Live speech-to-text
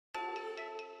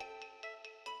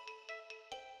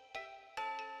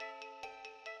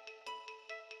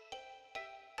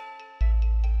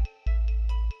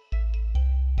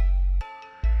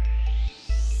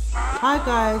Hi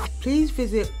guys, please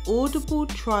visit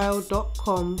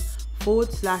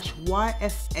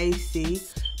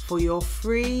audibletrial.com/YFAC for your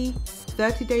free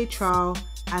 30-day trial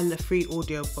and a free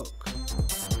audiobook.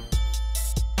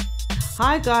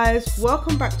 Hi guys,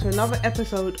 welcome back to another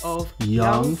episode of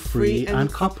Young, Free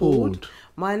and Coupled.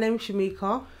 My name is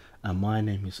Shemeika. And my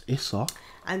name is Issa.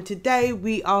 And today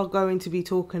we are going to be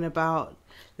talking about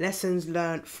lessons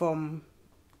learned from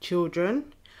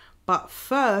children. But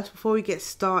first, before we get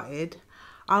started,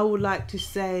 I would like to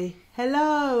say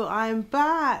hello, I'm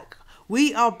back.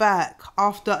 We are back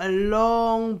after a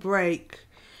long break.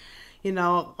 You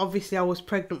know, obviously I was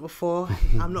pregnant before.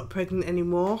 I'm not pregnant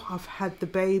anymore. I've had the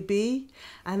baby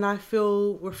and I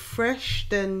feel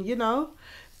refreshed and, you know,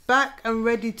 back and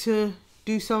ready to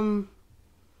do some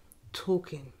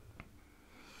talking.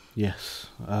 Yes.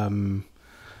 It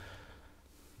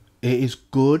is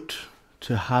good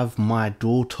to have my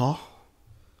daughter,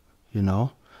 you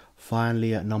know,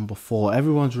 finally at number 4.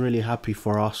 Everyone's really happy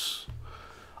for us.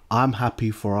 I'm happy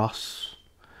for us.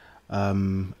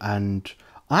 And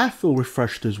I feel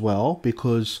refreshed as well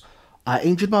because I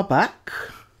injured my back.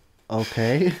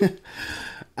 Okay.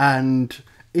 And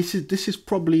this is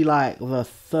probably like the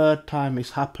 3rd time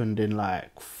it's happened in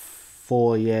like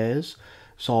 4 years.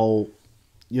 So,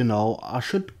 you know, I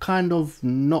should kind of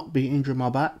not be injuring my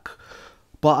back.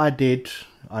 But I did.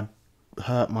 I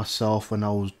hurt myself when I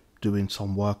was doing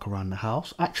some work around the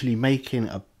house. Actually making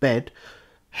a bed.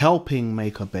 Helping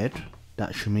make a bed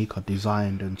that Shemeika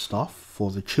designed and stuff for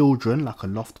the children, like a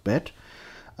loft bed.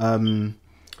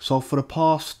 So for the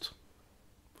past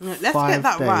Let's 5 get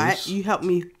that days, right. He helped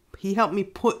me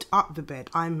put up the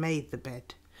bed. I made the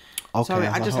bed. Okay, Sorry,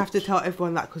 I just have to helped. tell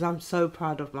everyone that because I'm so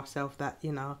proud of myself that,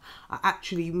 you know, I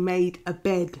actually made a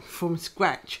bed from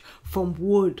scratch, from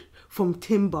wood, from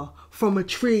timber, from a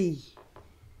tree.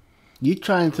 You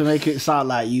trying to make it sound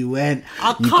like you went,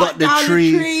 I you cut got the down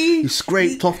tree, the tree. you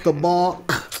scraped off the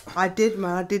bark. I did,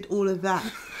 man. I did all of that.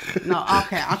 No,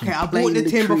 okay. I bought planed the the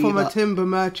timber tree from a up. timber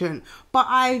merchant. But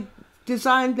I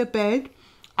designed the bed.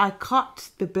 I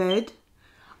cut the bed.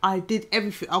 I did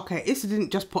everything. Okay, Issa didn't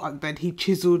just put up the bed. He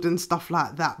chiseled and stuff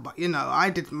like that. But, you know,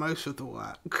 I did most of the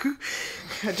work.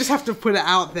 I just have to put it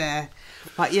out there.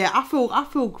 But, yeah, I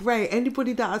feel great.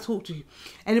 Anybody that I talk to,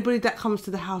 anybody that comes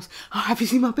to the house, oh, have you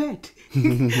seen my bed?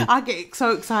 I get so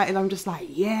excited. I'm just like,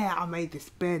 yeah, I made this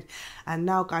bed. And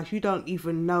now, guys, you don't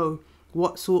even know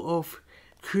what sort of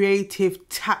creative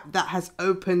tap that has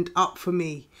opened up for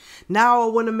me. Now I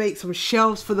want to make some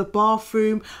shelves for the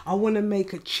bathroom. I want to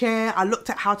make a chair. I looked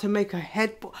at how to make a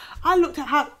headboard.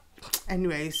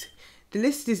 Anyways, the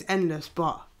list is endless,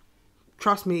 but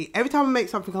trust me, every time I make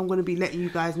something, I'm going to be letting you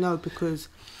guys know because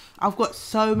I've got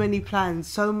so many plans,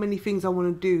 so many things I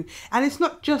want to do. And it's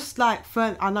not just like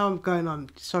I know I'm going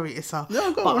on. Sorry, Issa.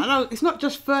 No, go but on. I know it's not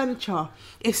just furniture.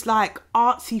 It's like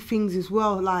artsy things as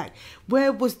well. Like,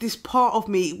 where was this part of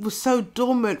me? It was so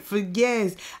dormant for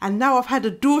years. And now I've had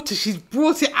a daughter. She's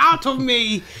brought it out of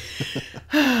me.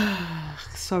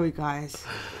 Sorry, guys.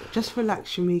 Just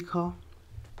relax, Shemeika.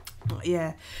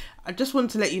 Yeah. I just wanted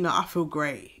to let you know I feel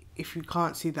great. If you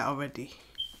can't see that already.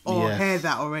 Or Yes. hear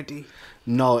that already.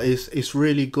 No, it's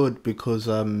really good because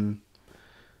a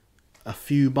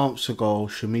few months ago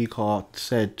Shemeika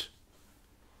said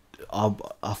I've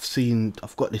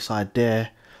got this idea.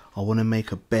 I want to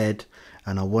make a bed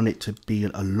and I want it to be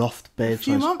a loft bed,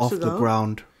 so it's off the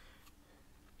ground.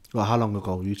 Well, how long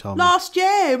ago? You tell me. Last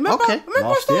year. Remember Okay, I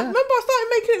started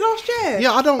making it last year.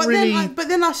 Yeah, I don't But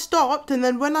then I stopped, and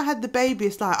then when I had the baby,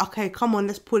 it's like, okay, come on,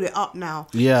 let's put it up now.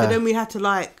 Yeah. So then we had to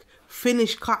like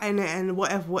finish cutting it and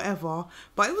whatever.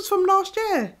 But it was from last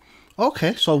year.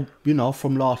 Okay, so, you know,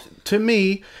 to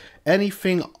me,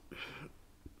 anything,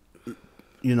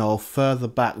 you know, further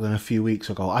back than a few weeks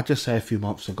ago, I just say a few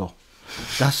months ago.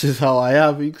 That's just how I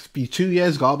am. It could be 2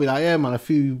 years ago, I'll be like, yeah, man, a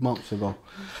few months ago.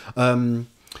 And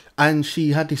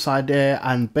she had this idea,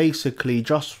 and basically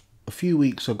just a few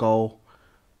weeks ago,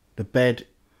 the bed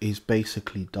is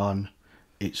basically done.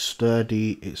 It's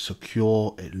sturdy, it's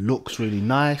secure, it looks really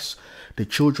nice. The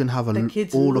children have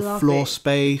all the floor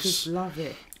space. The kids love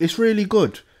it. It's really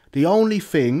good. The only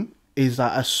thing is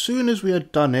that as soon as we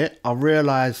had done it, I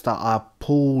realised that I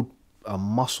pulled a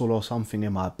muscle or something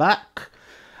in my back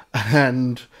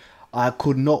and I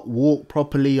could not walk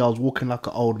properly. I was walking like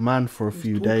an old man for a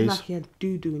few days. Like he had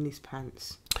doo-doo in his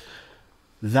pants.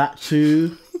 That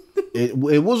too. It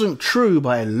wasn't true,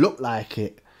 but it looked like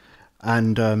it.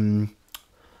 And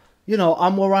you know,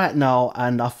 I'm alright now,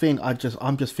 and I think I'm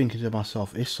just thinking to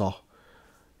myself, Issa,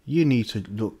 you need to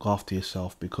look after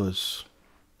yourself because,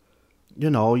 you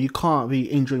know, you can't be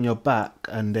injuring your back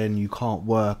and then you can't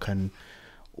work, and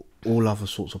all other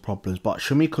sorts of problems. But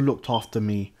Shemeika looked after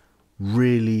me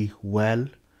really well.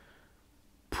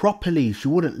 Properly. She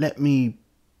wouldn't let me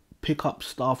pick up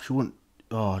stuff. She wouldn't.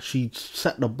 She'd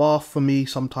set the bath for me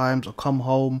sometimes. I'd come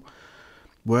home,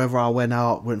 wherever I went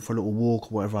out, went for a little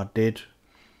walk or whatever I did.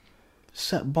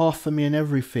 Set bath for me and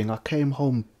everything. I came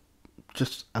home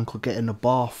just and could get in the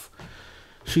bath.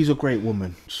 She's a great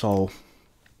woman. So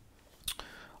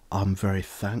I'm very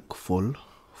thankful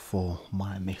for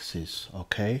my missus,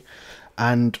 okay?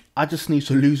 And I just need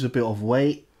to lose a bit of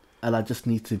weight, and I just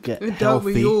need to get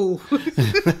healthy. We all.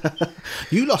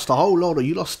 You lost a whole lot.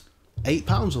 You lost 8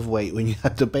 pounds of weight when you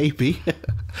had the baby,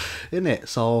 innit?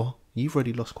 So you've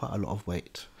already lost quite a lot of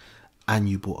weight, and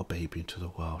you brought a baby into the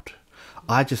world.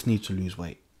 I just need to lose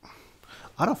weight.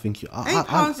 I don't think you. 8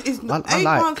 pounds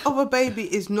of a baby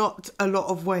is not a lot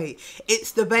of weight.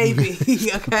 It's the baby,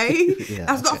 okay? Yeah,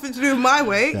 that's nothing to do with my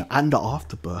weight. Yeah, and the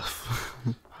afterbirth.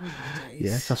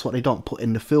 Yes, that's what they don't put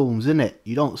in the films, innit?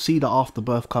 You don't see the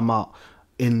afterbirth come out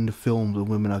in the films when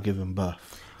women are giving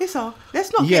birth. Issa,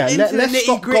 let's not get into the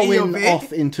nitty gritty of it. Let's stop going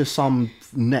off into some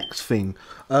next thing.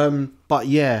 But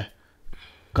yeah,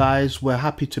 guys, we're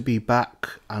happy to be back,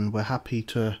 and we're happy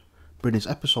to bring this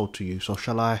episode to you. So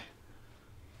shall I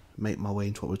make my way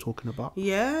into what we're talking about?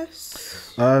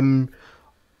 Yes.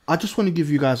 I just want to give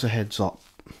you guys a heads up,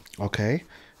 okay?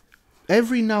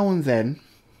 Every now and then,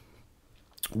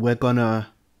 we're gonna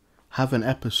have an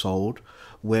episode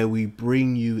where we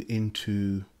bring you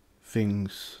into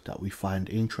things that we find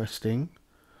interesting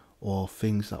or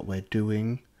things that we're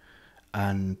doing,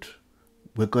 and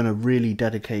we're gonna really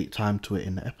dedicate time to it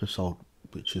in the episode,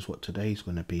 which is what today's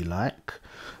gonna be like.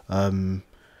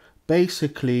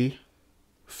 Basically,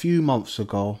 few months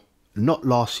ago, not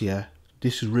last year,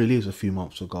 this really is a few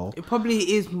months ago. It probably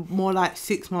is more like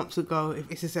 6 months ago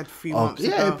if it's said a few months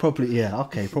ago. Yeah, probably, yeah,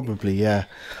 okay, probably, yeah.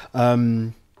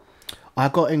 I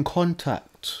got in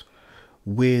contact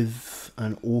with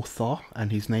an author,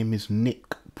 and his name is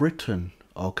Nick Britton,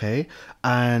 okay?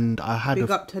 And I had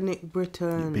big up to Nick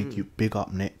Britton. Big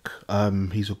up Nick.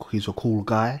 He's a cool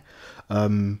guy.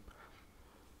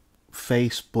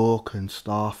 Facebook and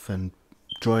stuff, and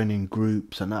joining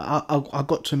groups, and I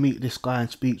got to meet this guy and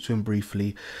speak to him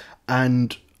briefly,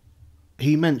 and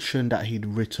he mentioned that he'd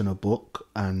written a book,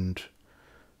 and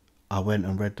I went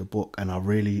and read the book, and I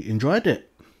really enjoyed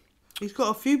it. He's got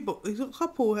a few books. He's got a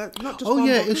couple, not just one. Oh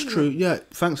yeah, book, it's true. Yeah,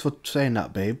 thanks for saying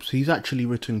that, babes. He's actually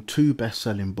written 2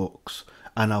 best-selling books,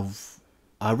 and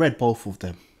I read both of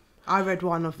them. I read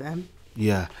one of them.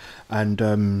 Yeah, and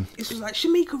it was like,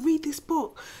 Shemeika, read this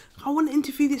book. I want to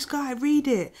interview this guy. Read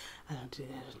it. And I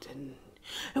didn't.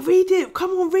 Read it. Come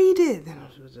on, read it. Then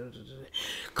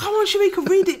come on, Shemeika,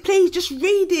 read it, please. Just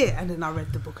read it. And then I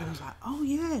read the book, and I was like, oh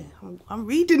yeah, I'm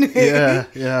reading it. Yeah.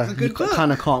 It's a good book.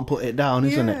 Kind of can't put it down,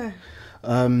 isn't it?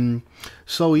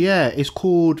 So yeah, it's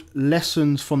called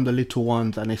Lessons from the Little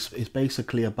Ones, and it's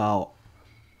basically about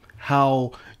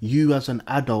how you as an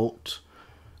adult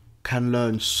can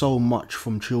learn so much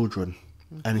from children,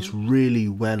 and it's really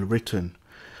well written.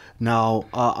 Now,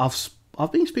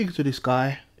 I've been speaking to this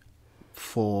guy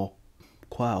for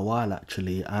quite a while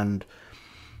actually, and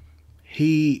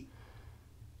he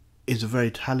is a very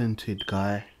talented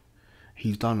guy.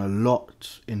 He's done a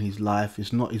lot in his life.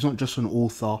 He's not just an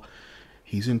author.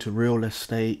 He's into real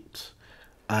estate,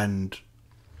 and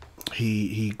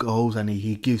he goes and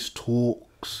he gives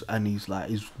talks, and he's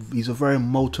a very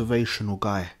motivational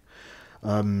guy.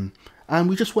 And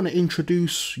we just want to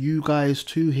introduce you guys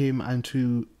to him and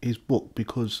to his book,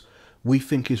 because we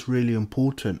think it's really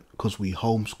important, because we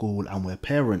homeschool and we're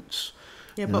parents.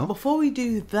 Yeah, but before we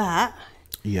do that,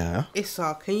 yeah,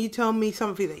 Issa, can you tell me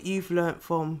something that you've learnt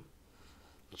from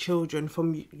children,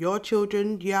 from your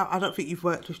children? Yeah, I don't think you've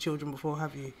worked with children before,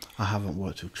 have you? I haven't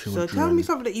worked with children. So tell me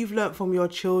something that you've learnt from your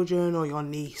children or your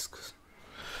niece.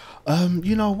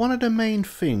 One of the main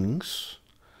things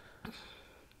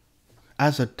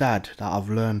as a dad that I've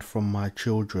learned from my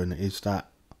children is that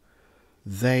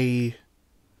the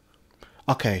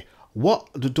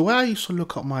way I used to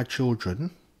look at my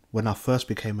children when I first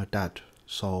became a dad,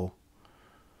 so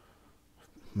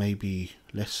maybe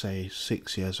let's say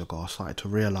 6 years ago, I started to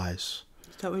realise.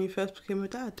 Is that when you first became a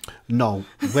dad? No,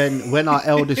 when our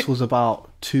eldest was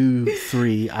about 2,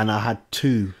 3, and I had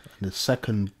 2, and the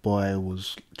second boy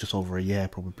was just over a year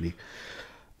probably.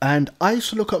 And I used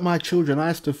to look at my children, I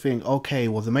used to think, okay,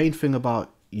 well, the main thing about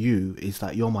you is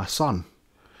that you're my son.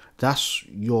 That's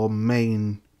your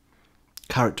main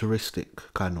characteristic,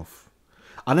 kind of.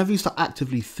 I never used to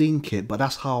actively think it, but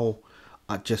that's how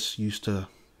I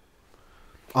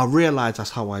realised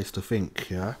that's how I used to think,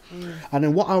 yeah? And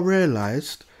then what I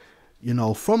realised you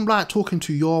know, from like talking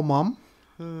to your mum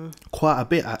quite a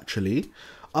bit actually,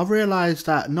 I realised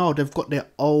that no, they've got their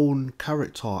own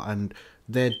character and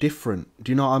they're different.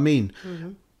 Do you know what I mean?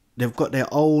 They've got their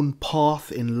own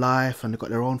path in life and they've got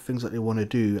their own things that they want to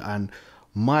do. And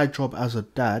my job as a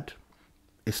dad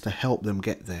is to help them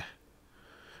get there.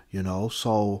 You know,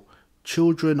 so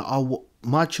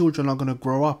my children are going to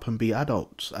grow up and be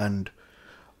adults. And,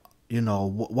 you know,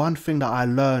 one thing that I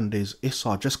learned is,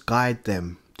 Issa, just guide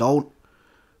them. Don't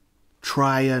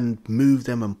try and move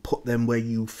them and put them where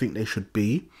you think they should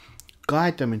be.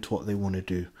 Guide them into what they want to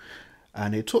do.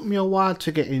 And it took me a while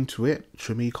to get into it.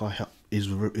 Shemeika is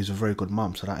a very good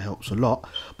mum, so that helps a lot.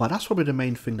 But that's probably the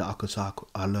main thing that I could say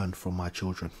I learned from my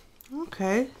children.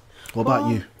 Okay. What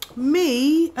about you?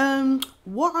 Me,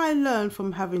 what I learned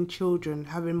from having children,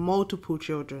 having multiple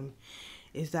children,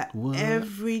 is that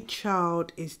every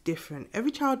child is different.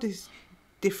 Every child is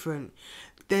different.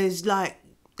 There's like,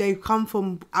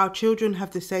 our children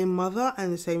have the same mother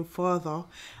and the same father,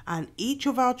 and each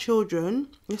of our children,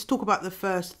 let's talk about the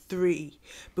first three,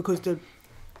 because the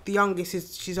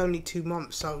youngest she's only 2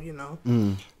 months, so you know,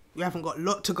 we haven't got a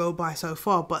lot to go by so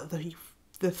far, but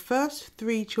the first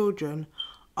three children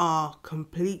are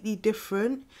completely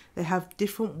different. They have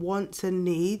different wants and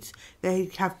needs.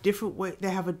 They have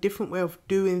a different way of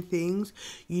doing things.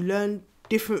 You learn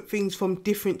different things from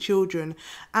different children.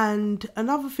 And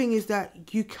another thing is that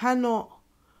you cannot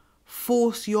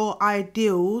force your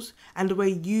ideals and the way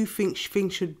you think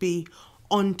things should be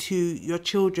onto your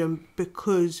children,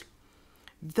 because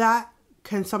that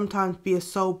can sometimes be a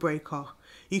soul breaker.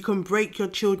 You can break your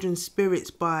children's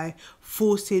spirits by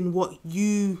forcing what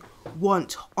you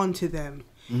want onto them.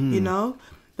 You know,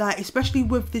 like especially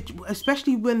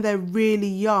when they're really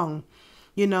young.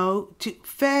 You know,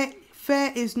 fair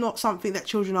is not something that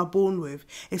children are born with.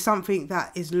 It's something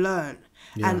that is learned.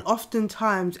 Yeah. And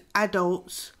oftentimes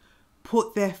adults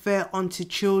put their fear onto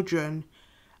children,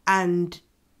 and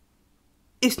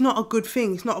it's not a good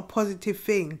thing. It's not a positive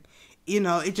thing. You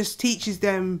know, it just teaches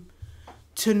them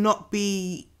to not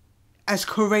be as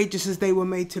courageous as they were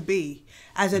made to be,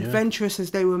 as adventurous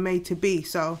as they were made to be.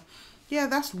 So, yeah,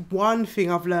 that's one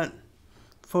thing I've learnt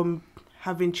from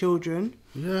having children.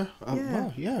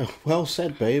 Well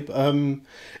said, babe.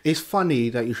 It's funny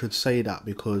that you should say that,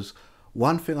 because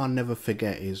one thing I'll never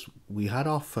forget is we had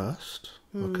our first,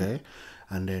 okay,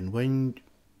 and then when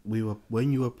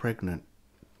you were pregnant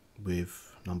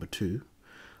with number 2,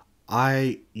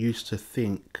 I used to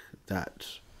think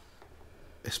that,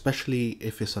 especially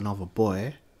if it's another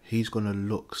boy, he's gonna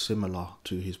look similar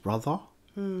to his brother.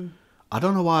 I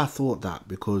don't know why I thought that,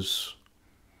 because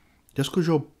just because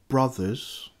you're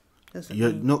brothers,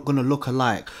 you're not going to look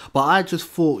alike. But I just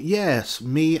thought, yes,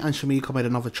 me and Shemeika made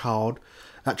another child.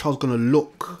 That child's going to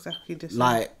look exactly the same.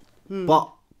 Like,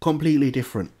 but completely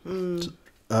different.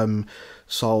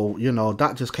 So, you know,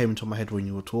 that just came into my head when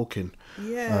you were talking.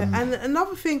 Yeah, and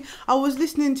another thing, I was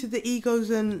listening to the Egos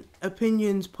and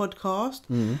Opinions podcast,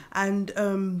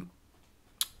 and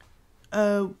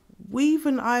Weave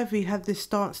and Ivy had this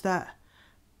stance that,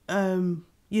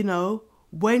 you know,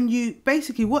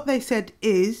 what they said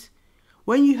is,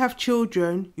 when you have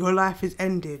children, your life is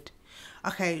ended.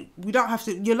 Okay, we don't have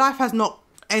to, your life has not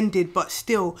ended, but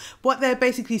still, what they're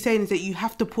basically saying is that you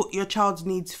have to put your child's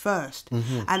needs first.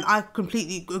 And I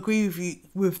completely agree with you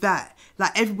with that.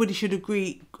 Like, everybody should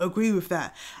agree with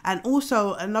that. And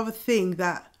also, another thing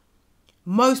that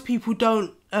most people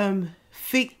don't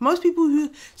think,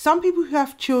 some people who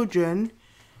have children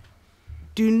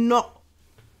do not,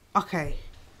 okay,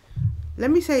 let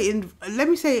me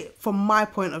say from my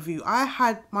point of view, I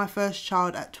had my first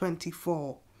child at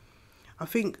 24. I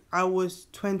think I was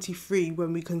 23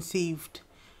 when we conceived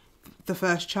the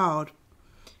first child.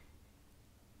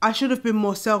 I should have been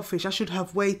more selfish. I should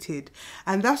have waited.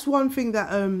 And that's one thing that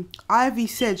Ivy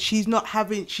said, she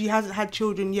hasn't had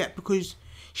children yet because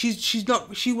she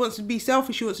wants to be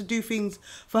selfish, she wants to do things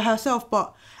for herself.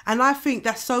 And I think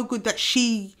that's so good that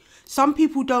some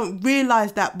people don't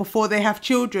realise that before they have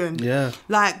children. Yeah.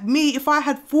 Like me, if I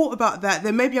had thought about that,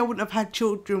 then maybe I wouldn't have had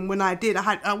children when I did.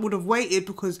 I would have waited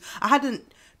because I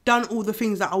hadn't done all the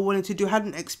things that I wanted to do. I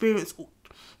hadn't experienced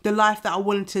the life that I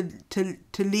wanted to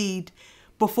lead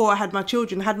before I had my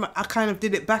children. I kind of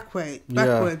did it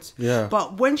backwards. Yeah.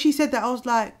 But when she said that, I was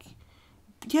like,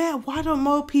 yeah, why don't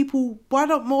more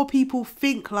people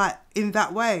think like in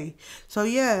that way? So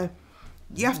yeah,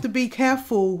 you have to be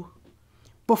careful.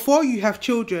 Before you have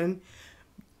children,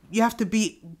 you have to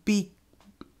be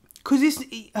because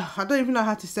I don't even know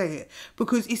how to say it,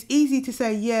 because it's easy to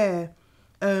say, yeah,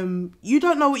 you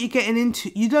don't know what you're getting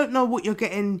into. You don't know what you're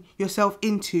getting yourself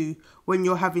into when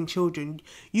you're having children.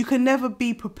 You can never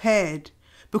be prepared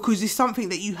because it's something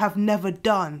that you have never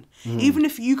done. Even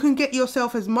if you can get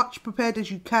yourself as much prepared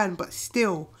as you can, but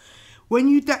still,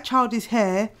 when that child is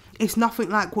here, it's nothing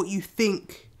like what you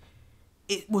think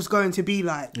it was going to be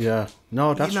like. Yeah,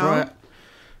 no, that's right.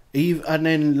 And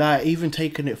then, like, even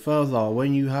taking it further,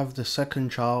 when you have the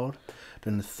second child,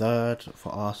 then the third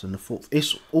for us, and the fourth,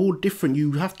 it's all different.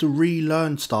 You have to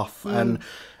relearn stuff, and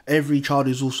every child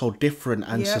is also different,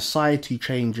 and society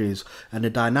changes, and the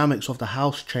dynamics of the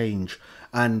house change,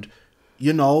 and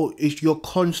you're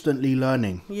constantly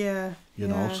learning. Yeah, you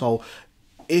know. So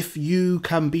if you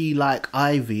can be like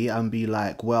Ivy and be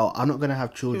like, well, I'm not going to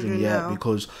have children yet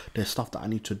because there's stuff that I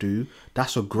need to do,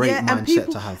 that's a great mindset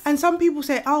to have. And some people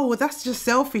say, oh, well, that's just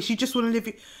selfish. You just want to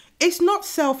live. It's not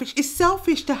selfish. It's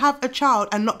selfish to have a child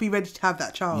and not be ready to have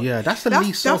that child. Yeah, that's the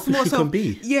least selfish you can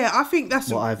be. Yeah, I think that's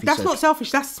not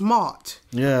selfish. That's smart.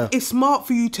 Yeah. It's smart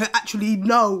for you to actually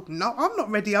know, no, I'm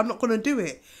not ready. I'm not going to do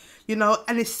it.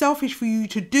 And it's selfish for you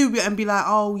to do it and be like,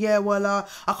 oh, yeah, well,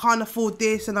 I can't afford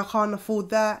this and I can't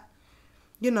afford that,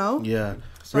 Yeah.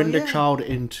 So, bring the child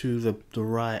into the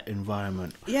right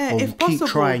environment. Yeah, or if possible.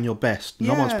 Keep trying your best.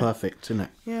 No one's perfect, innit?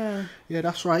 Yeah. Yeah,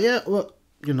 that's right. Yeah, well,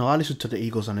 I listen to the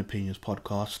Eagles and Opinions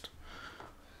podcast.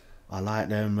 I like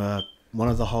them. One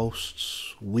of the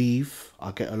hosts, Weave,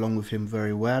 I get along with him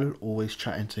very well. Always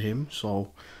chatting to him,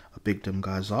 so I big them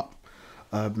guys up.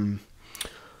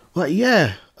 But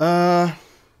yeah,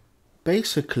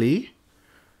 basically,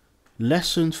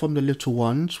 Lessons from the Little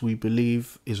Ones, we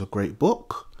believe, is a great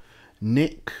book.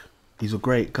 Nick, he's a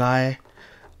great guy,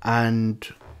 and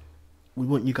we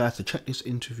want you guys to check this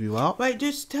interview out. Wait,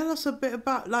 just tell us a bit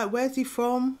about, like, where's he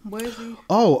from? Where's he?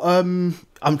 Oh,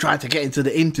 I'm trying to get into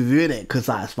the interview, innit? Because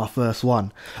that's my first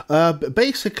one. But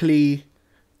basically,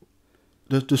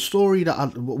 the story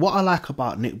what I like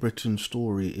about Nick Britton's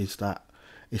story is that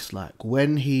it's like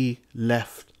when he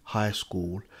left high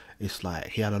school, it's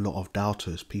like he had a lot of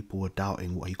doubters. People were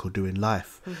doubting what he could do in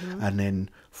life. And then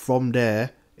from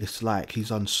there, it's like he's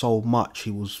done so much.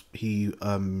 He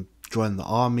joined the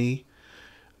army.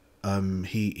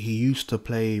 He used to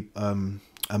play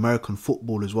American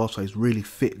football as well, so he's a really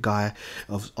fit guy.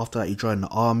 After that, he joined the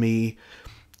army.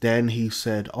 Then he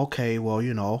said, okay,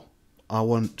 well, I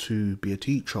want to be a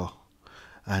teacher.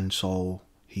 And so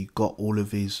he got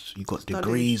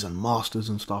degrees and masters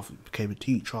and stuff, became a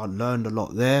teacher, learned a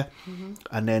lot there.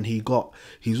 And then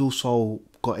he's also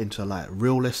got into like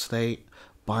real estate,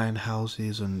 buying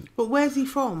houses and... But where's he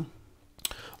from?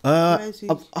 I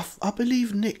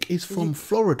believe Nick is from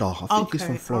Florida. I think he's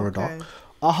from Florida. Okay.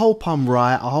 I hope I'm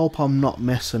right. I hope I'm not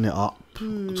messing it up.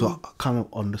 So kind of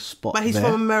on the spot. But he's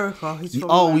from America.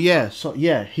 Yeah. So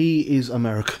yeah, he is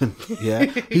American. Yeah,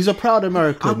 he's a proud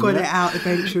American. I got it out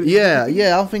eventually.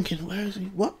 Yeah. I'm thinking, where is he?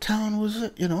 What town was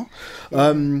it?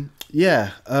 And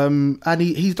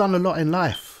he's done a lot in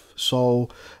life. So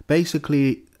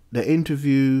basically, the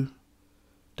interview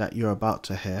that you're about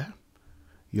to hear,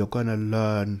 you're gonna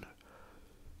learn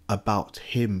about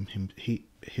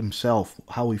himself,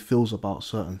 how he feels about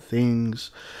certain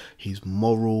things, his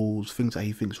morals, things that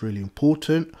he thinks really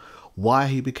important, why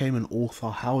he became an author,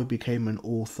 how he became an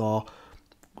author,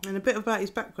 and a bit about his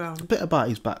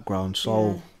background.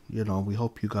 So we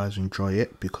hope you guys enjoy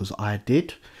it, because I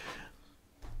did.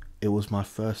 It was my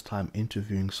first time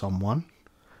interviewing someone,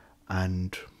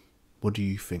 and what do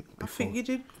you think? I think you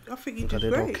did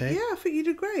great. Okay? Yeah, I think you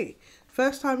did great.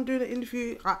 First time doing an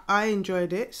interview, I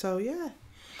enjoyed it. So yeah.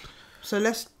 So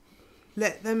let's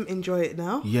let them enjoy it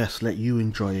now. Yes, let you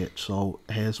enjoy it. So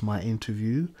here's my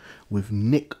interview with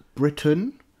Nick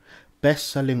Britton,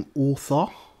 best-selling author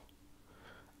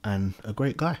and a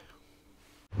great guy.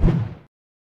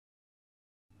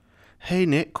 Hey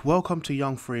Nick, welcome to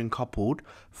Young, Free and Coupled.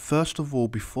 First of all,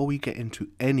 before we get into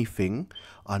anything,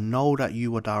 I know that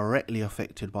you were directly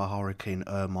affected by Hurricane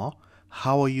Irma.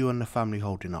 How are you and the family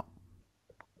holding up?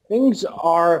 Things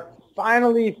are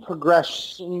finally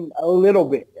progressing a little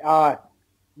bit. Irma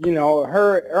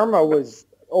was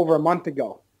over a month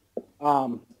ago.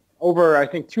 Over, I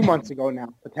think, 2 months ago now,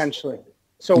 potentially.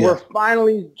 So we're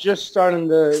finally just starting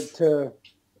to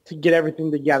get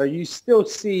everything together. You still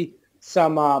see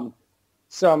some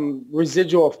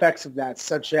residual effects of that,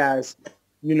 such as,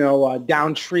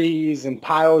 down trees and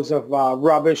piles of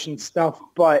rubbish and stuff.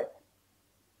 But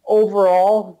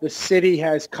overall, the city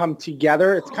has come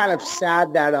together. It's kind of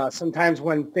sad that sometimes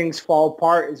when things fall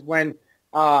apart is when,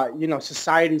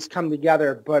 societies come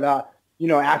together. But,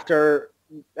 after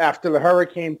the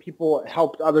hurricane, people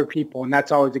helped other people, and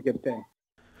that's always a good thing.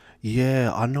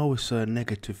 Yeah, I know it's a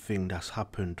negative thing that's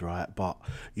happened, right? But,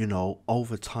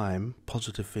 over time,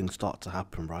 positive things start to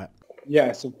happen, right?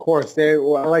 Yes, of course.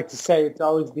 Well, I like to say it's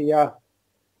always the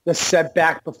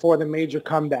setback before the major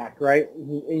comeback, right?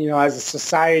 As a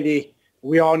society,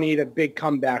 we all need a big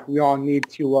comeback. We all need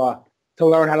to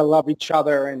learn how to love each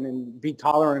other and be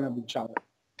tolerant of each other.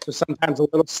 So sometimes a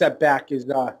little setback is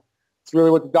it's really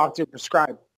what the doctor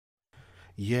prescribed.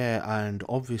 Yeah, and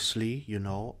obviously,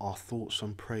 our thoughts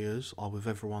and prayers are with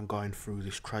everyone going through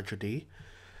this tragedy.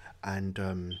 And,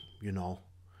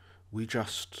 we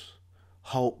just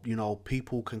hope,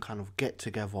 people can kind of get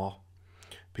together,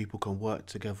 people can work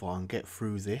together and get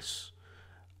through this.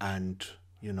 And,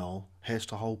 here's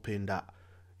to hoping that,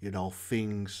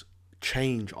 things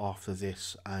change after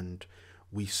this and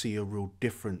we see a real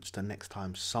difference the next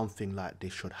time something like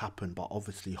this should happen. But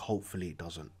obviously, hopefully, it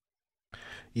doesn't.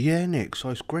 Yeah, Nick. So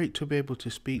it's great to be able to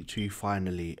speak to you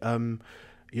finally.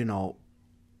 You know,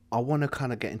 I want to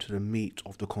kind of get into the meat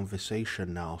of the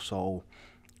conversation now. So,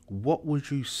 what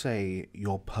would you say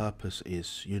your purpose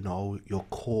is? Your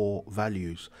core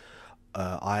values.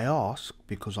 I ask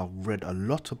because I've read a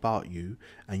lot about you,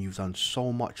 and you've done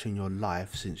so much in your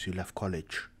life since you left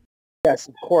college. Yes,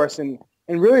 of course. And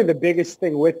really the biggest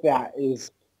thing with that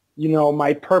is,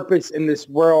 my purpose in this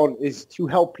world is to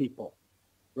help people,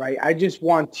 right? I just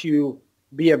want to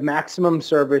be of maximum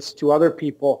service to other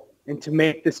people and to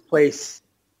make this place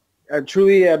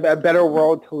truly a better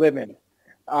world to live in.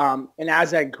 And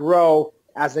as I grow,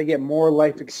 as I get more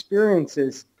life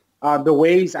experiences, the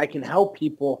ways I can help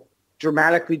people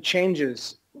dramatically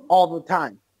changes all the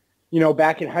time.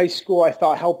 Back in high school, I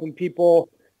thought helping people,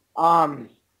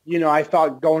 I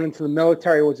thought going into the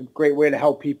military was a great way to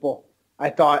help people. I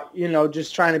thought,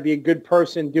 just trying to be a good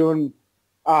person, doing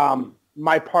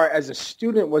my part as a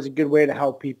student was a good way to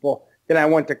help people. Then I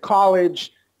went to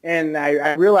college, and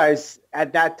I realized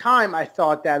at that time I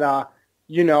thought that,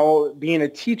 being a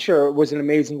teacher was an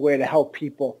amazing way to help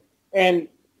people. And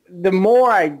the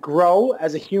more I grow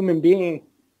as a human being,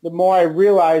 the more I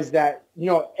realize that,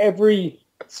 every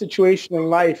situation in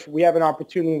life, we have an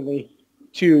opportunity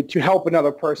to help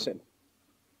another person.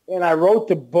 And I wrote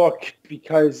the book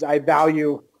because I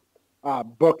value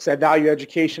books. I value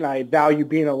education. I value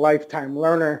being a lifetime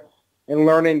learner and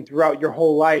learning throughout your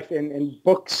whole life. And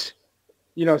books,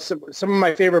 some of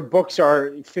my favorite books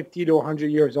are 50 to 100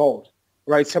 years old,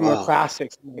 right? Some of the Wow.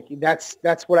 classics. Like,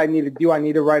 that's what I need to do. I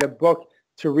need to write a book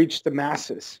to reach the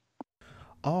masses.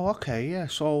 Oh, okay, yeah.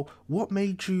 So, what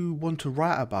made you want to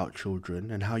write about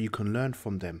children and how you can learn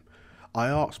from them? I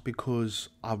asked because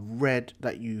I've read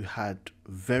that you had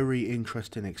very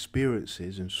interesting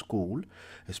experiences in school,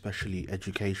 especially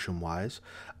education wise,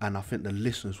 and I think the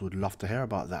listeners would love to hear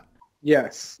about that.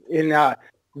 Yes. And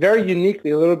very uniquely,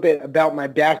 a little bit about my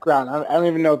background. I don't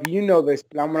even know if you know this,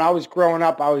 but when I was growing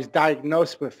up, I was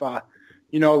diagnosed with, a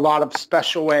lot of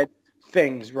special ed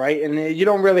things, right? And you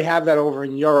don't really have that over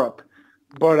in Europe.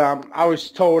 But I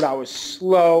was told I was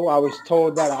slow. I was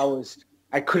told that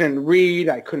I couldn't read,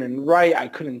 I couldn't write, I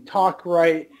couldn't talk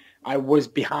right. I was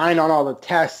behind on all the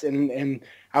tests, and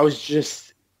I was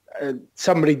just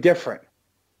somebody different.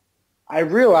 I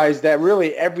realized that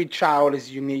really every child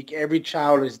is unique, every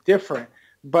child is different.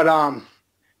 But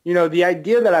the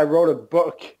idea that I wrote a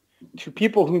book to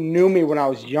people who knew me when I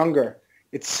was younger,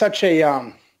 it's such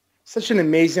an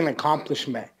amazing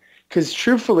accomplishment. Because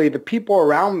truthfully, the people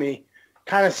around me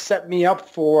kind of set me up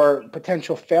for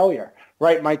potential failure,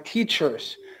 right? My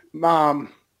teachers,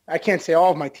 I can't say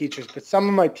all of my teachers, but some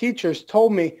of my teachers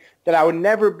told me that I would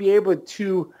never be able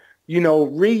to,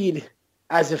 read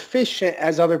as efficient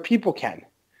as other people can.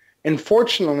 And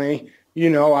fortunately,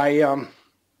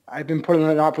 I've been put in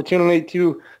an opportunity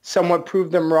to somewhat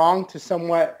prove them wrong, to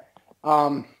somewhat,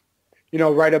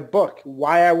 write a book.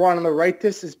 Why I wanted to write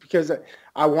this is because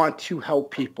I want to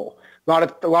help people.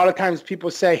 A lot of times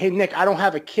people say, "Hey, Nick, I don't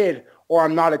have a kid or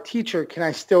I'm not a teacher. Can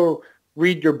I still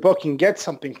read your book and get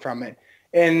something from it?"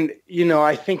 And,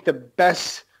 I think the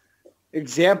best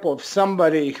example of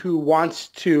somebody who wants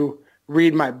to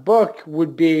read my book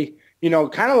would be,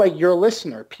 kind of like your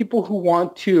listener, people who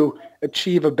want to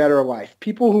achieve a better life,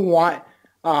 people who want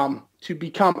to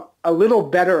become a little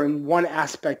better in one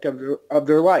aspect of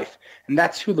their life. And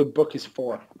that's who the book is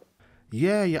for.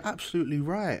 Yeah, you're absolutely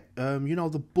right.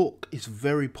 The book is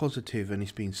very positive and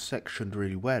it's been sectioned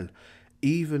really well,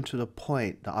 even to the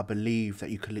point that I believe that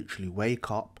you can literally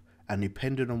wake up and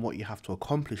depending on what you have to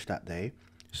accomplish that day,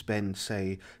 spend,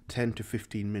 say, 10 to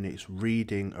 15 minutes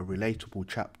reading a relatable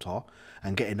chapter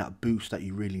and getting that boost that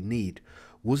you really need.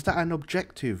 Was that an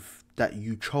objective that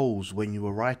you chose when you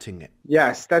were writing it?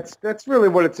 Yes, that's really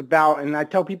what it's about. And I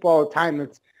tell people all the time,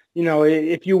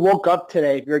 if you woke up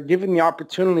today, if you're given the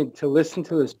opportunity to listen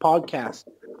to this podcast,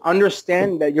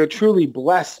 understand that you're truly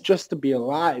blessed just to be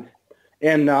alive,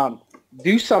 and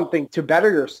do something to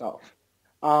better yourself.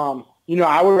 I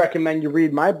would recommend you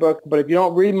read my book, but if you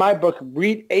don't read my book,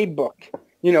 read a book.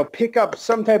 Pick up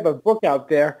some type of book out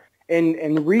there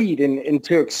and read and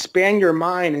to expand your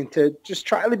mind and to just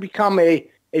try to become a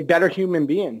better human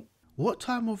being. What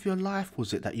time of your life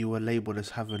was it that you were labeled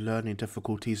as having learning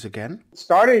difficulties again? It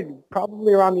started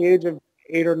probably around the age of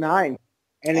 8 or 9,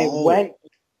 and it went,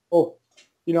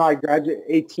 I graduated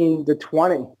 18 to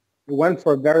 20. It went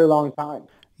for a very long time.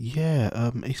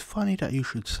 Yeah, it's funny that you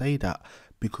should say that,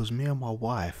 because me and my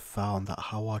wife found that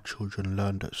how our children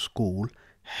learned at school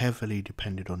heavily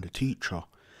depended on the teacher.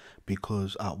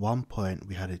 Because at one point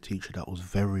we had a teacher that was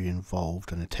very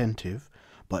involved and attentive,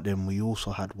 but then we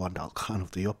also had one that was kind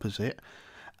of the opposite.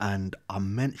 And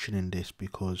I'm mentioning this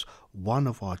because one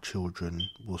of our children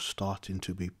was starting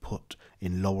to be put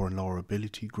in lower and lower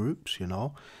ability groups,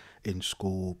 in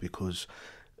school, because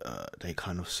they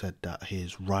kind of said that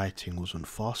his writing wasn't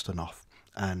fast enough.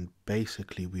 And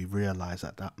basically we realized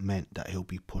that meant that he'll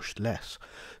be pushed less.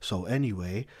 So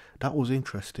anyway, that was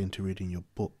interesting to read in your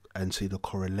book and see the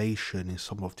correlation in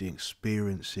some of the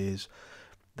experiences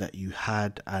that you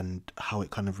had and how it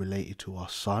kind of related to our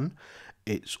son.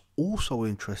 It's also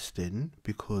interesting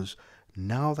because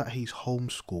now that he's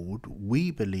homeschooled,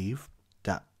 we believe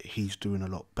that he's doing a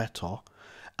lot better.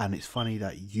 And it's funny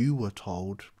that you were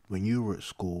told when you were at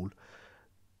school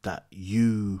that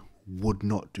you would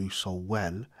not do so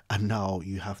well, and now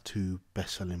you have 2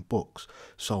 best-selling books.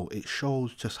 So it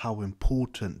shows just how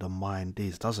important the mind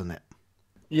is, doesn't it?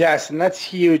 Yes, and that's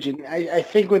huge. And I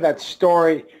think with that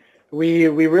story, we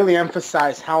really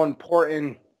emphasize how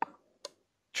important,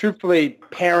 truthfully,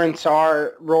 parents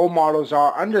are, role models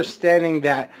are, understanding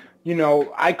that,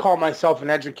 I call myself an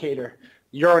educator.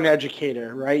 You're an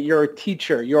educator, right? You're a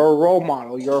teacher. You're a role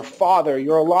model. You're a father.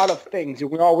 You're a lot of things, and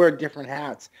we all wear different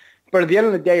hats. But at the end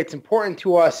of the day, it's important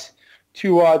to us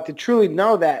to truly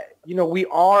know that, we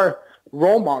are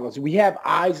role models. We have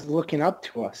eyes looking up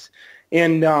to us.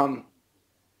 And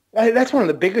that's one of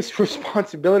the biggest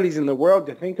responsibilities in the world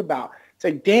to think about. It's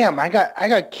like, damn, I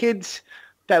got kids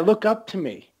that look up to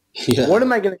me. Yeah. What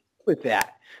am I going to do with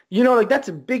that? That's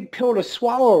a big pill to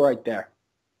swallow right there.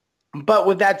 But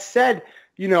with that said,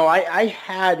 I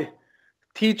had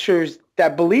teachers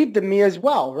that believed in me as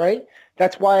well, right?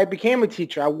 That's why I became a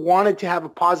teacher. I wanted to have a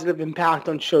positive impact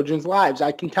on children's lives.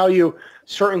 I can tell you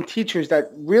certain teachers that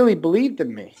really believed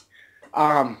in me.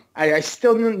 I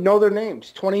still know their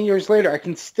names. 20 years later, I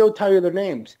can still tell you their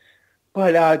names.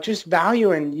 But just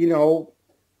valuing,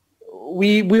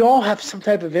 we all have some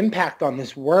type of impact on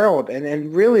this world,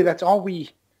 and really that's all we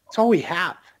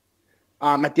have.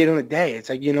 At the end of the day, it's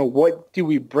like, what do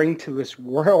we bring to this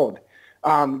world?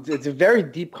 It's a very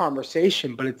deep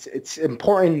conversation, but it's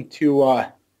important to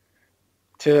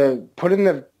put in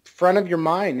the front of your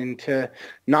mind and to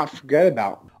not forget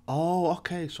about. Oh,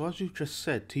 okay. So as you just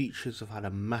said, teachers have had a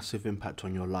massive impact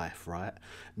on your life, right?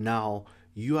 Now,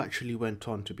 you actually went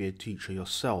on to be a teacher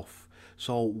yourself.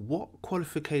 So what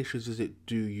qualifications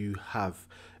do you have?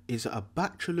 Is it a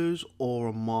bachelor's or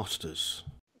a master's?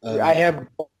 I have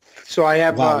both. So I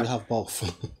have, wow, you have both.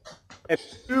 I have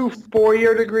 2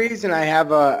 4-year degrees, and I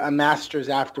have a master's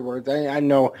afterwards. I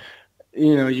know,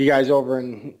 you guys over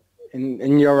in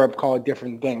Europe call it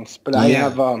different things, but I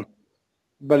have,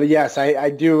 but yes, I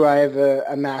do. I have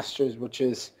a master's, which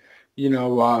is,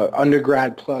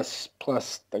 undergrad plus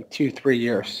like 2-3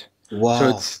 years.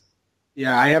 Wow. So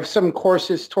I have some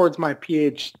courses towards my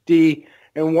PhD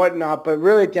and whatnot, but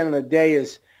really at the end of the day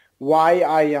is why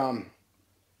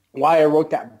I wrote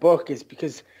that book is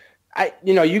because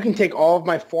you can take all of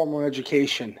my formal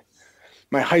education,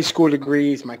 my high school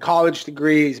degrees, my college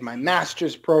degrees, my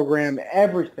master's program,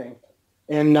 everything.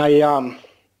 And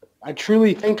I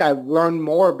truly think I learned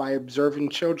more by observing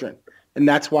children. And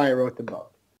that's why I wrote the book.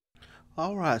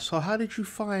 All right. So how did you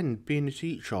find being a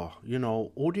teacher?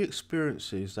 All the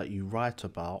experiences that you write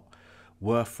about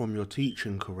were from your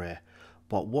teaching career.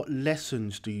 But what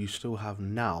lessons do you still have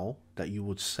now that you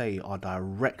would say are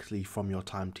directly from your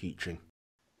time teaching?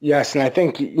 Yes, and I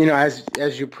think,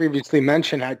 as you previously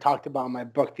mentioned, I talked about in my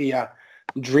book, the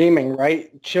dreaming,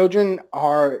 right? Children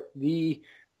are they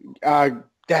have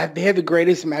the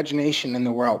greatest imagination in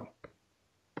the world.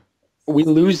 We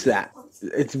lose that.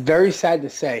 It's very sad to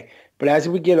say, but as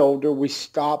we get older, we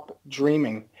stop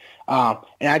dreaming. And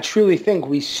I truly think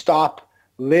we stop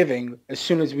living as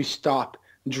soon as we stop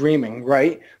dreaming,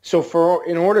 right? So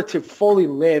in order to fully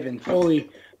live and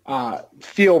fully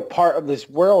feel part of this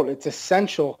world, it's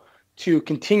essential to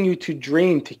continue to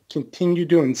dream, to continue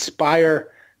to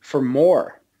inspire for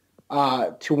more,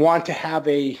 to want to have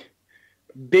a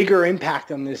bigger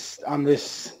impact on this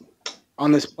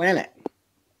planet.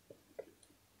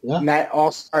 Yeah. And that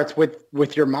all starts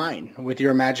with your mind, with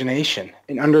your imagination,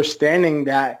 and understanding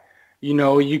that, you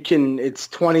know, it's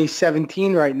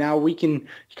 2017 right now. You can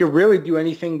really do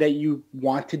anything that you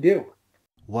want to do.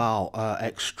 Wow,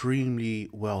 extremely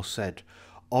well said.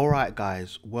 All right,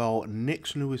 guys. Well,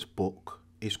 Nick's newest book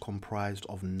is comprised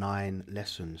of 9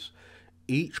 lessons,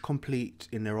 each complete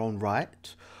in their own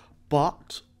right,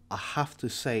 but I have to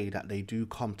say that they do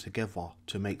come together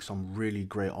to make some really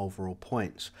great overall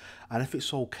points. And if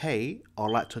it's okay, I'd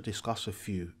like to discuss a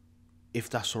few, if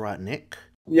that's all right, Nick.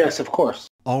 Yes, of course.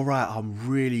 All right, I'm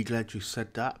really glad you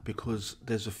said that, because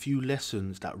there's a few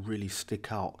lessons that really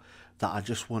stick out that I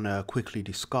just want to quickly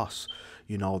discuss.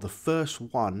 You know, the first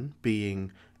one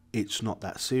being, it's not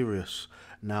that serious.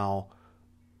 Now,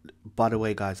 by the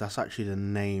way, guys, that's actually the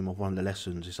name of one of the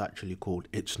lessons. It's actually called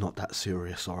It's Not That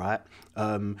Serious, all right?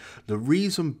 The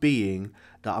reason being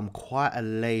that I'm quite a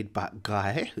laid-back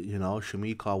guy, you know,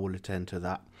 Shemeika will attend to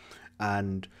that.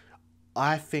 And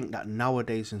I think that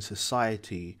nowadays in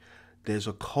society, there's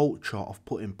a culture of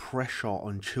putting pressure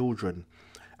on children.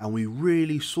 And we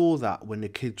really saw that when the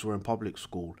kids were in public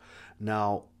school.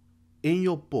 Now, in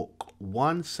your book,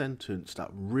 one sentence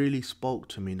that really spoke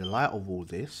to me in the light of all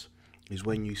this is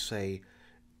when you say,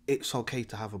 it's okay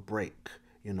to have a break,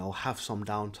 you know, have some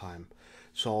downtime.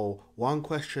 So one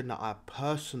question that I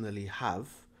personally have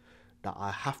that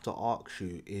I have to ask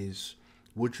you is,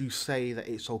 would you say that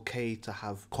it's okay to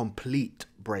have complete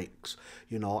breaks,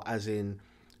 you know, as in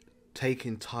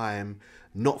taking time,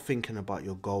 not thinking about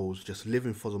your goals, just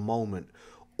living for the moment?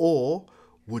 Or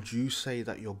would you say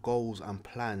that your goals and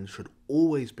plans should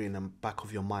always be in the back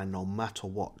of your mind no matter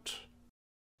what?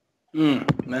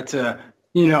 That's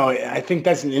I think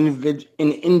that's an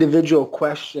individual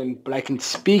question, but I can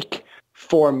speak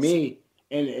for me.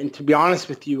 And to be honest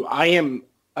with you, I am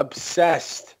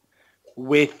obsessed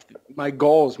with my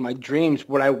goals, my dreams,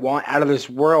 what I want out of this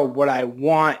world, what I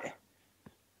want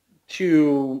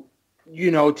to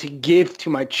give to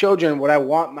my children, what I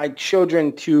want my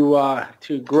children to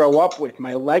grow up with,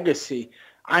 my legacy.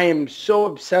 I am so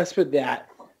obsessed with that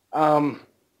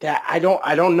that I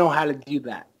don't know how to do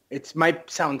that. It might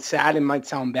sound sad, it might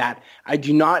sound bad. I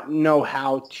do not know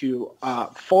how to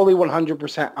fully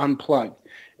 100% unplug.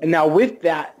 And now with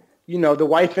that, you know, the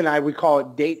wife and I, we call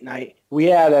it date night. We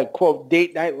had a, quote,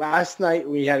 date night last night.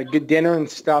 We had a good dinner and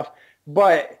stuff.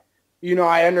 But, you know,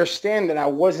 I understand that I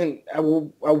wouldn't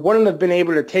have been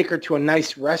able to take her to a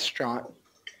nice restaurant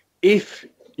if,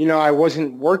 you know, I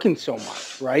wasn't working so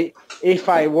much, right? If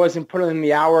I wasn't putting in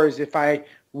the hours, if I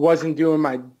wasn't doing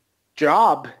my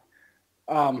job,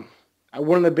 I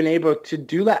wouldn't have been able to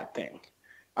do that thing.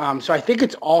 So I think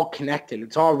it's all connected.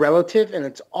 It's all relative, and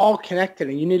it's all connected.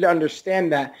 And you need to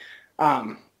understand that,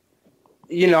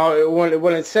 you know,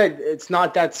 when it said it's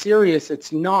not that serious,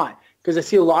 it's not. Because I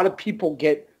see a lot of people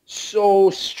get so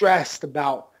stressed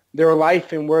about their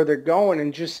life and where they're going,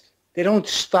 and just they don't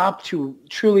stop to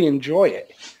truly enjoy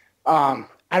it. I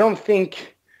don't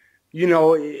think, you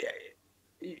know,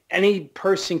 any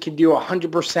person can do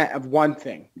 100% of one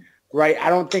thing. Right? I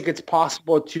don't think it's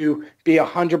possible to be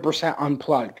 100%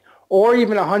 unplugged or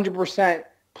even 100%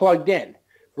 plugged in,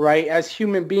 right? As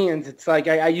human beings, it's like,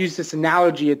 I use this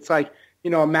analogy. It's like,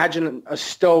 you know, imagine a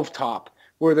stovetop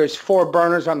where there's 4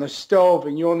 burners on the stove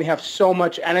and you only have so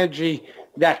much energy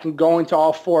that can go into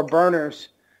all 4 burners.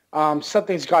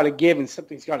 Something's got to give and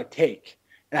something's got to take.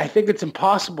 And I think it's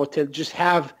impossible to just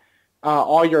have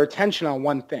all your attention on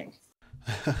one thing.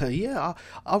 Yeah,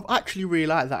 I actually really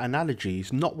like that analogy.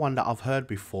 It's not one that I've heard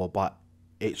before, but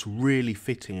it's really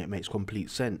fitting. It makes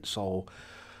complete sense. So,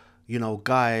 you know,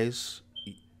 guys,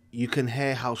 you can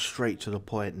hear how straight to the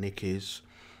point Nick is,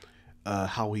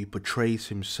 how he portrays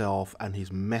himself and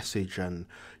his message, and,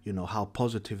 you know, how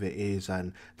positive it is.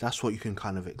 And that's what you can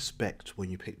kind of expect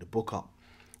when you pick the book up.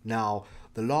 Now,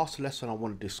 the last lesson I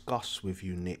want to discuss with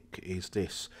you, Nick, is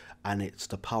this, and it's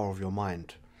the power of your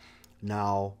mind.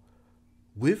 Now,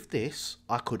 with this,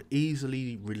 I could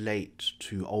easily relate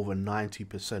to over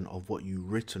 90% of what you've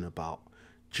written about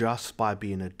just by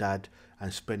being a dad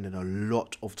and spending a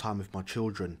lot of time with my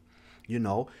children. You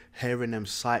know, hearing them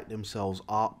psych themselves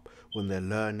up when they're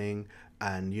learning,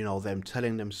 and, you know, them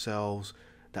telling themselves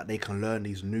that they can learn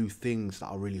these new things that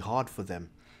are really hard for them.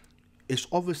 It's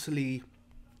obviously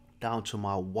down to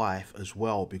my wife as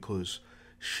well, because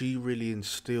she really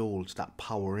instills that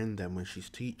power in them when she's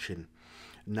teaching.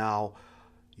 Now,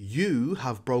 you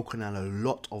have broken down a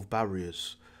lot of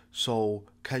barriers So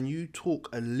can you talk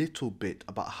a little bit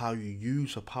about how you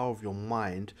use the power of your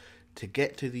mind to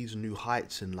get to these new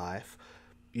heights in life?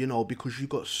 You know, because you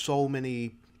got so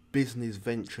many business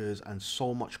ventures and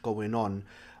so much going on,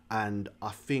 and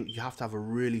I think you have to have a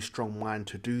really strong mind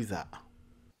to do that.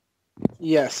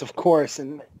 Yes, of course.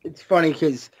 And it's funny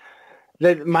because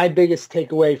my biggest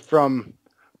takeaway from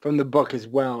the book as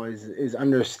well is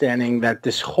understanding that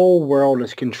this whole world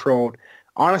is controlled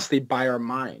honestly by our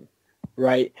mind,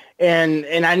 right?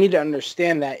 And I need to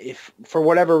understand that if for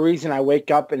whatever reason I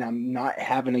wake up and I'm not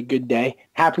having a good day,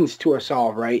 happens to us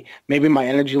all, right? Maybe my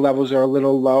energy levels are a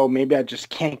little low. Maybe I just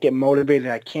can't get motivated.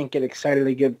 I can't get excited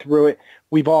to get through it.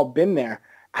 We've all been there.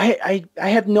 I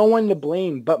have no one to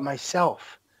blame but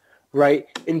myself, right?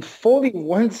 And fully,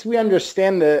 once we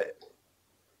understand that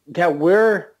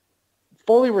we're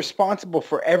fully responsible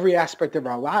for every aspect of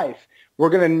our life, we're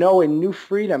going to know a new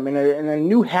freedom and a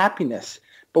new happiness.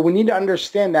 But we need to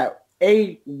understand that,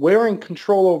 A, we're in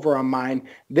control over our mind,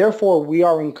 therefore we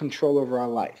are in control over our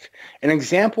life. An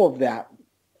example of that,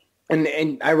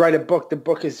 and I write a book. The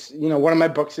book is, one of my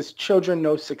books is Children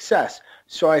Know Success.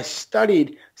 So I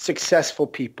studied successful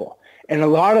people and a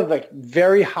lot of like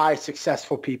very high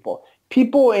successful people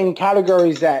in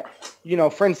categories that,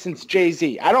 for instance,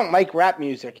 Jay-Z. I don't like rap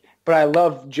music, but I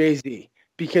love Jay-Z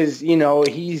because,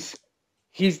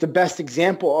 he's the best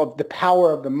example of the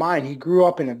power of the mind. He grew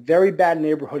up in a very bad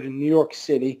neighborhood in New York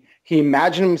City. He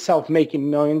imagined himself making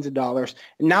millions of dollars.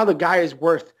 And now the guy is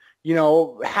worth,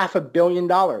 $500 million,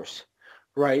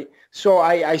 right? So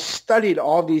I studied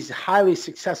all these highly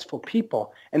successful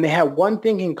people, and they had one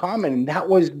thing in common, and that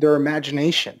was their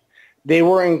imagination. They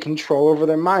were in control over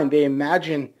their mind. They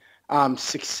imagined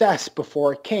success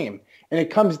before it came. And it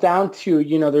comes down to,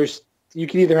 you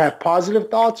can either have positive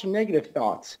thoughts or negative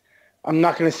thoughts. I'm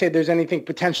not going to say there's anything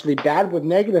potentially bad with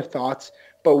negative thoughts,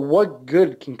 but what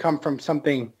good can come from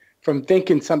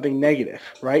thinking something negative,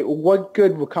 right? What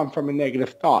good will come from a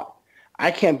negative thought?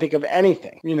 I can't think of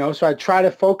anything, so I try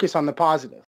to focus on the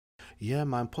positive. Yeah,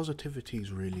 man, positivity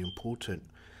is really important.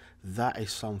 That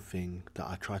is something that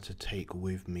I try to take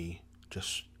with me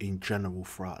just in general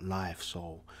throughout life.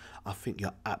 So I think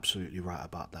you're absolutely right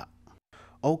about that.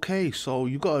 Okay, so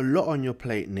you got a lot on your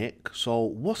plate, Nick. So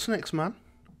what's next, man?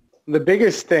 The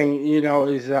biggest thing,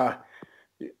 is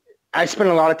I spend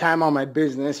a lot of time on my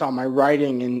business, on my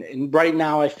writing, and right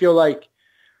now I feel like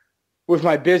with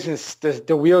my business,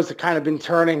 the wheels have kind of been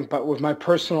turning, but with my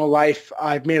personal life,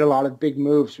 I've made a lot of big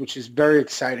moves, which is very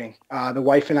exciting. The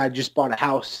wife and I just bought a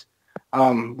house,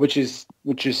 which is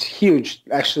huge,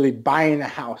 actually buying a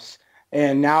house.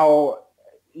 And now,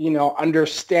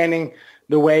 understanding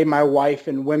the way my wife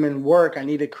and women work, I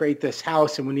need to create this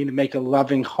house, and we need to make a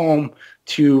loving home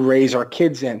to raise our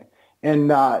kids in. And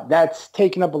that's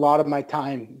taken up a lot of my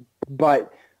time,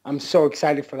 but I'm so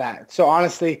excited for that. So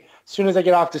honestly, as soon as I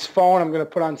get off this phone, I'm going to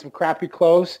put on some crappy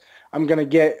clothes. I'm going to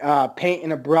get paint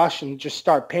and a brush and just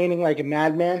start painting like a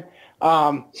madman.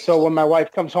 So when my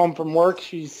wife comes home from work,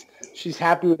 she's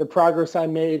happy with the progress I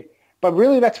made. But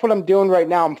really, that's what I'm doing right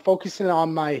now. I'm focusing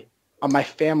on my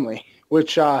family,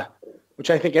 which I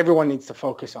think everyone needs to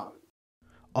focus on.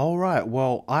 All right,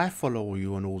 well, I follow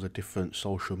you on all the different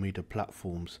social media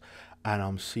platforms, and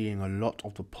I'm seeing a lot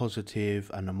of the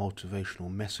positive and the motivational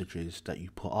messages that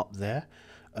you put up there.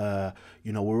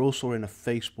 We're also in a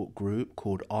Facebook group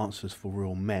called Answers for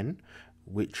Real Men,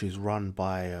 which is run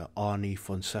by Arnie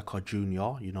Fonseca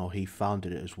Jr. He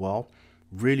founded it as well.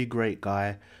 Really great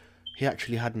guy. He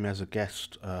actually had me as a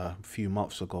guest a few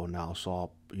months ago now,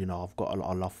 so I've got a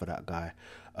lot of love for that guy.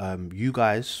 You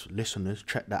guys, listeners,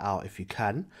 check that out if you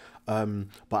can.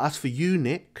 But as for you,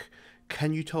 Nick,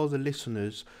 can you tell the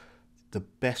listeners the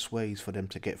best ways for them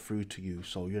to get through to you?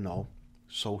 So,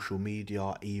 social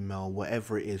media, email,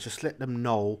 whatever it is, just let them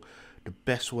know the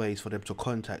best ways for them to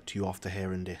contact you after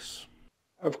hearing this.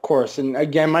 Of course. And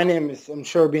again, my name is, I'm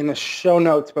sure it'll be in the show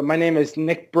notes, but my name is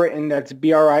Nick Britton. That's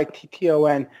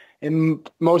Britton. And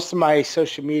most of my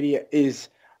social media is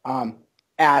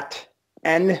at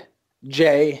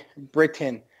NJ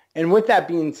Britton. And with that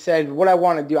being said, what I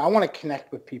want to do, I want to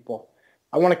connect with people.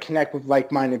 I want to connect with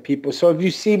like-minded people. So if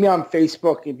you see me on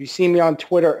Facebook, if you see me on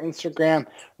Twitter, Instagram,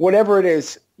 whatever it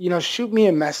is, shoot me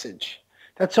a message.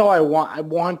 That's all I want. I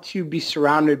want to be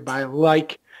surrounded by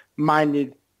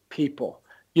like-minded people.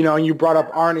 And you brought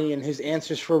up Arnie and his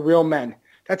Answers for Real Men.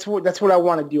 That's what I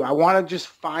want to do. I want to just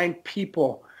find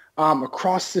people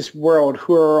across this world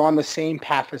who are on the same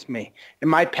path as me. And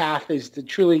my path is to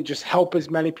truly just help as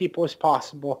many people as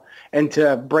possible and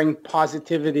to bring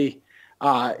positivity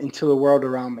into the world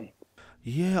around me.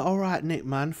 Yeah, all right, Nick,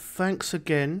 man. Thanks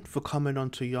again for coming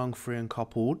on to Young, Free and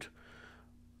Coupled.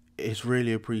 It's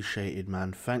really appreciated,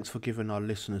 man. Thanks for giving our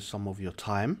listeners some of your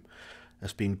time.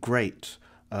 That's been great.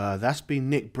 That's been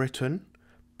Nick Britton,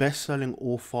 best-selling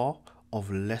author of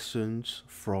Lessons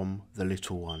from the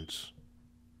Little Ones.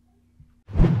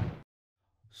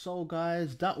 So,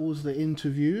 guys, that was the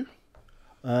interview.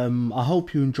 I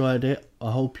hope you enjoyed it.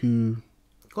 I hope you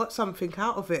got something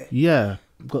out of it. Yeah,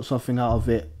 got something out of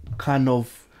it. Kind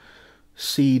of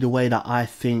see the way that I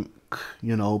think,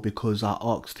 you know, because I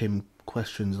asked him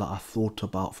questions that I thought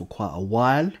about for quite a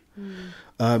while.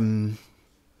 You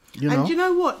know. And you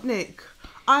know what, Nick?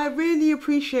 I really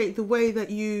appreciate the way that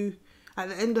you, at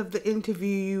the end of the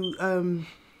interview, you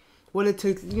wanted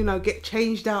to, you know, get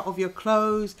changed out of your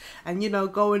clothes and, you know,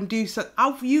 go and do so.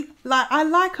 I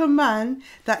like a man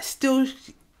that still,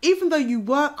 even though you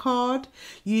work hard,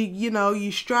 you know,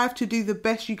 you strive to do the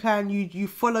best you can, you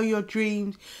follow your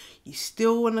dreams, you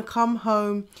still want to come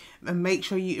home and make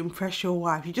sure you impress your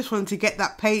wife. You just wanted to get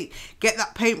that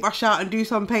paintbrush out and do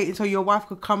some painting so your wife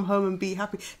could come home and be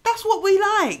happy. That's what we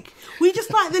like. We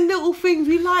just like the little things.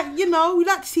 We like, you know, we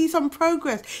like to see some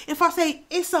progress. If I say,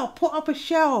 Issa, put up a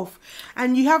shelf,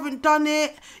 and you haven't done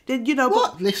it, then, you know.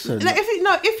 What? But Listen. like,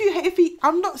 if you,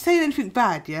 I'm not saying anything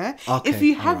bad, yeah? Okay, if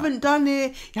you haven't done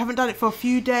it, you haven't done it for a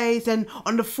few days, and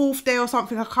on the 4th day or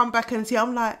something, I come back and see, I'll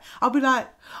be like,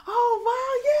 oh,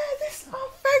 wow, yeah,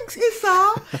 thanks,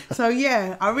 Issa. So,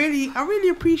 yeah, I really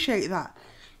appreciate that.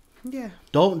 Yeah.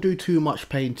 Don't do too much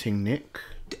painting, Nick.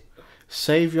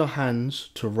 Save your hands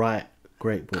to write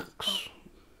great books.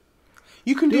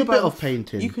 You can do a both. bit of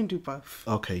painting. You can do both.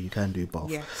 Okay, you can do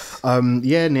both. Yes.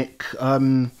 Yeah, Nick.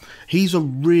 He's a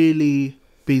really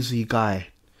busy guy.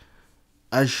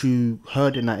 As you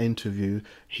heard in that interview,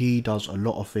 he does a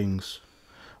lot of things.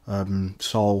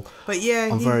 So, but yeah,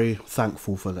 I'm very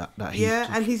thankful for that.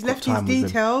 And he's left his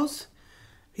details.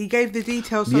 He gave the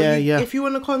details. So if you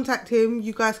want to contact him,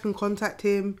 you guys can contact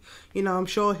him. You know, I'm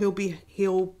sure he'll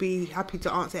be happy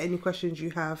to answer any questions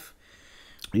you have.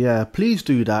 Yeah, please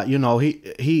do that. You know,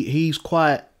 he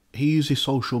uses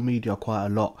social media quite a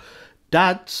lot.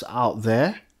 Dads out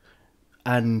there,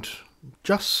 and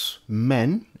just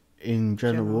men in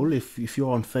general. If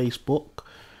you're on Facebook,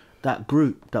 that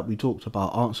group that we talked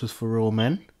about, Answers for Real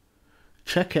Men,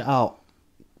 check it out.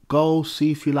 Go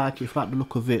see if you like it. If you like the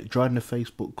look of it, join the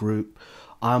Facebook group.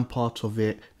 I'm part of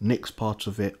it. Nick's part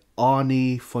of it.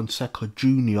 Arnie Fonseca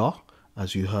Jr.,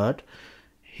 as you heard,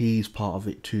 he's part of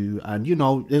it too. And you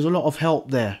know, there's a lot of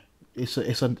help there. It's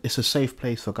a safe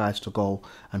place for guys to go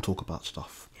and talk about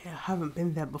stuff. Yeah, I haven't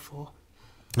been there before.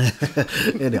 Yeah,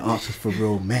 the Answers for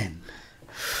Real Men.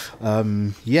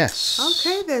 Yes.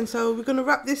 Okay then, so we're gonna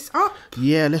wrap this up.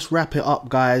 Yeah, let's wrap it up,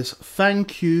 guys.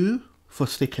 Thank you for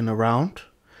sticking around,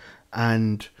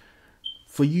 and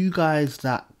for you guys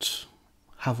that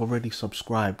have already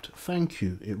subscribed, thank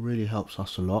you. It really helps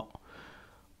us a lot.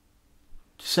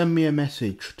 Send me a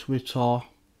message, Twitter,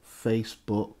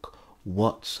 Facebook,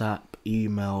 WhatsApp,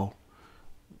 email.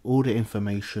 All the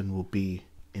information will be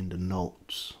in the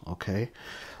notes, okay?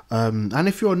 And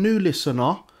if you're a new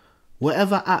listener,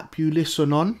 whatever app you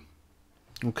listen on,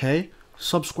 okay,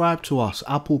 subscribe to us.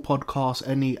 Apple Podcasts,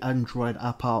 any Android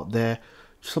app out there.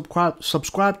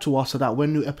 Subscribe to us so that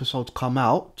when new episodes come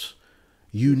out,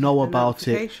 you know about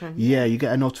it. Yeah, you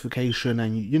get a notification.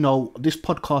 And, you know, this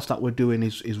podcast that we're doing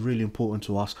is really important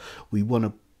to us. We want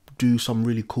to do some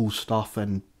really cool stuff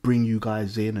and bring you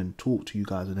guys in and talk to you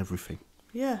guys and everything.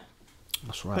 Yeah.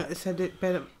 That's right. But I said it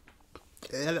better.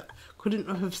 Couldn't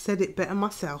have said it better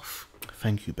myself.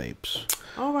 Thank you, babes.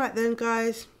 All right then,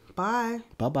 guys. Bye.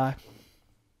 Bye-bye.